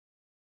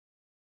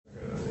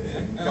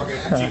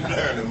Fucking cheap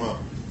learning, man.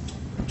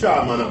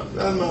 Try, man.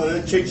 That man,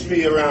 it takes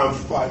me around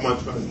 5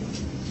 months, man.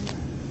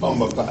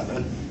 Bumbaclot,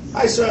 man.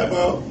 I swear,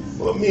 bro.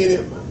 Well, me and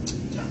him,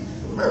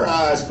 man. My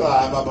eyes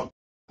climb, blah, blah.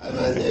 And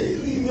I say,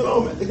 leave me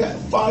alone, man. They got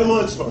 5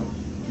 months, man.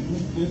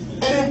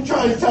 And then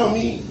trying to tell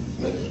me,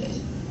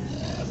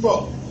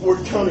 bro,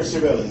 we're counter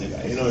surveilling the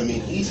guy, you know what I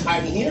mean? He's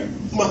hiding here,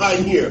 I'm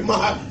hiding here,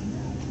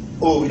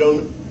 oh, we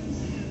don't know.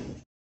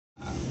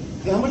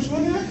 How much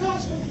money that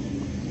cost, man?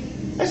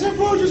 I said,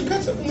 bro, just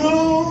cut some.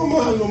 No,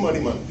 man, no money,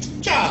 man.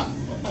 Cha!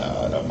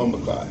 That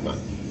Bumbaclot, man.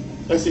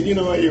 I said, you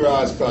know what, your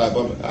eyes cry,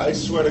 but I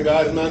swear to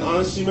God, man,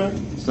 honestly,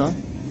 man. Son,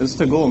 this is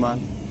the goal, man.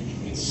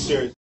 It's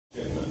serious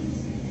shit, man.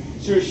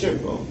 Serious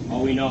shit, bro.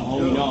 All we know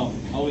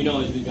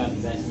is we got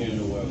the best man in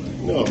the world. Right?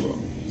 No, bro.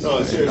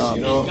 No, seriously,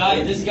 you know.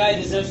 This guy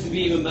deserves to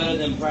be even better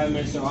than Prime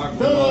Minister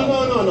Harper.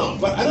 No.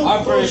 But I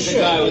don't bullshit,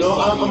 you know.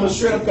 I'm a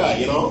straight up guy,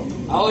 you know.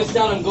 I always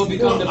tell him, go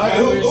become the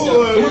Prime Minister.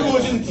 Who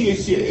goes in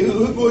THC?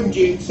 Who goes in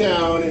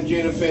Jamestown and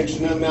Jane Finch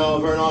and them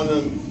Malvern on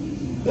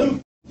them?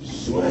 Them,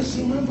 what I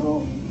see, man,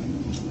 bro?